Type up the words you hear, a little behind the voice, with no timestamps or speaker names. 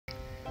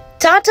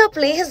Tata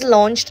Play has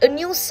launched a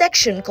new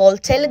section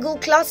called Telugu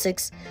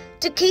Classics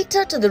to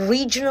cater to the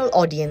regional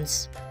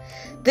audience.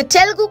 The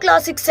Telugu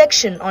Classics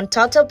section on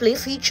Tata Play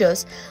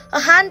features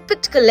a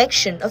hand-picked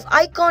collection of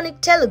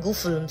iconic Telugu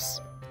films.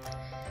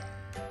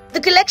 The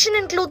collection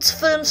includes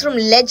films from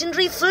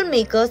legendary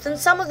filmmakers and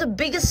some of the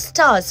biggest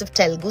stars of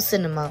Telugu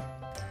cinema.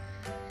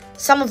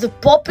 Some of the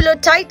popular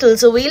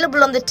titles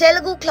available on the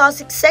Telugu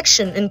Classics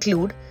section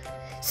include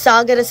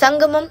Sagara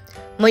Sangamam,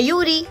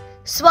 Mayuri,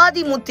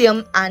 Swadi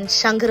Mutyam and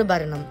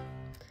Shankarabaranam.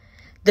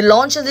 The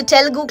launch of the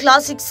Telugu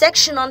Classics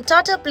section on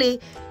Tata Play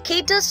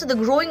caters to the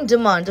growing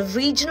demand of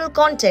regional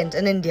content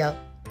in India.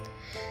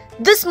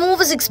 This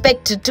move is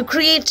expected to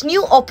create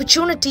new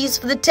opportunities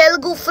for the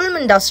Telugu film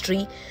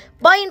industry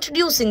by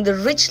introducing the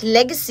rich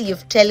legacy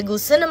of Telugu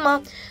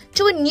cinema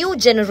to a new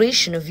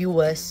generation of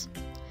viewers.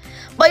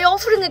 By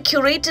offering a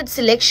curated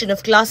selection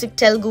of classic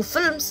Telugu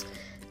films,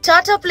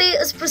 Tata Play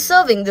is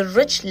preserving the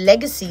rich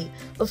legacy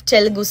of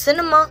Telugu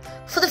cinema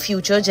for the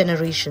future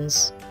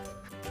generations.